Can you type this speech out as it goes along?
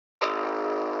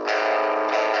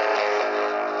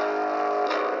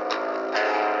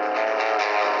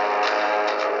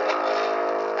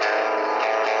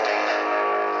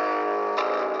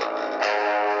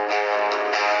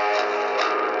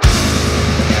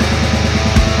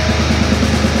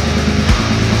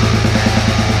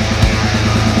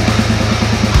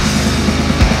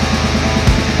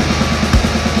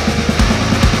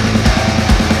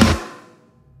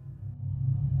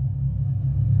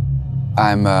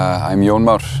I'm UNE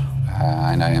MISÈRE'S,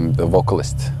 and I am the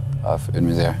vocalist of UNE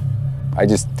MISÈRE'S. I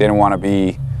just didn't want to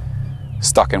be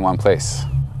stuck in one place,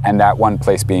 and that one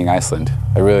place being Iceland.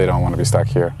 I really don't want to be stuck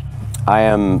here. I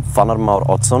am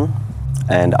Pt.1,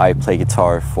 and I play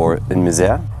guitar for UNE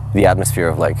MISÈRE'S. The atmosphere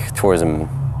of like tourism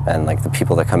and like the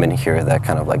people that come in here, that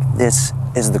kind of like, this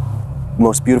is the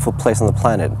most beautiful place on the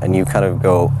planet, and you kind of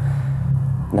go,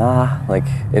 nah, like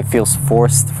it feels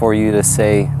forced for you to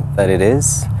say that it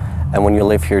is. And when you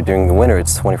live here during the winter,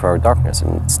 it's 24-hour darkness,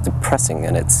 and it's depressing,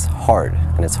 and it's hard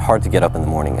to get up in the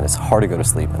morning, and it's hard to go to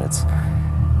sleep, and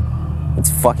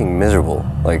it's fucking miserable.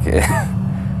 Like it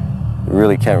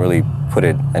really can't really put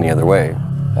it any other way.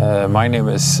 My name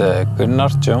is Gunnar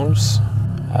Jones,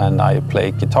 and I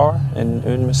play guitar in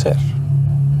UNE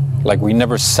MISÈRE'S. Like, we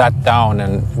never sat down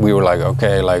and we were like,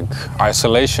 okay, like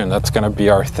isolation, that's gonna be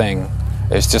our thing.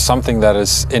 It's just something that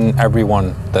is in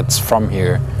everyone that's from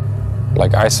here.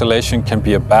 Like, isolation can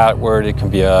be a bad word, it can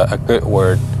be a good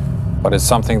word, but it's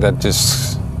something that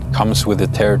just comes with the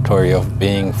territory of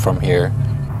being from here.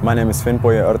 My name is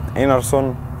Pt.1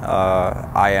 Einarsson.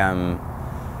 I am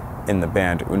in the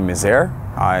band UNE MISÈRE'S.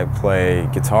 I play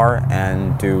guitar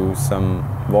and do some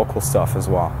vocal stuff as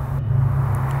well.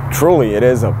 Truly, it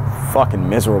is a fucking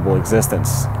miserable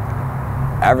existence.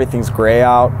 Everything's gray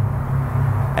out,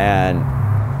 and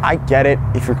I get it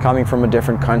if you're coming from a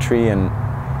different country and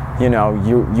you know,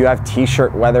 you have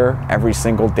t-shirt weather every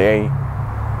single day.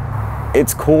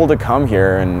 It's cool to come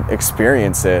here and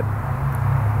experience it,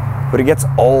 but it gets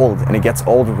old, and it gets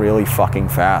old really fucking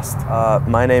fast.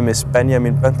 My name is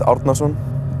Pt.1,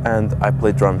 and I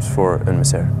play drums for UNE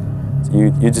MISÈRE'S.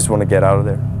 You just want to get out of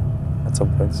there at some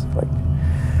point, like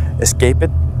escape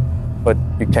it, but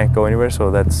you can't go anywhere,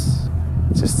 so it's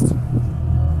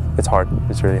hard.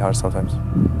 It's really hard sometimes.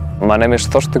 My name is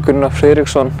Gunnar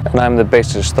Fredriksson, and I'm the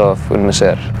bassist of UNE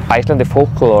MISÈRE'S. Icelandic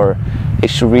folklore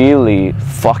is really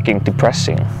fucking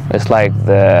depressing. It's like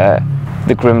the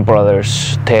Grimm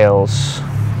brothers tales,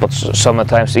 but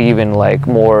sometimes even like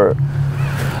more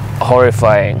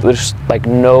horrifying. There's like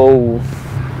no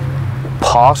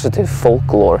positive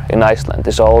folklore in Iceland.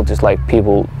 It's all just like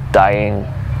people dying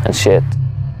and shit.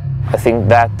 I think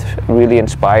that really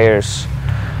inspires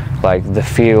like the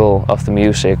feel of the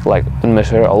music. Like UNE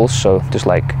MISÈRE'S also just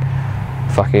like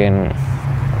fucking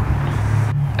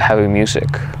heavy music.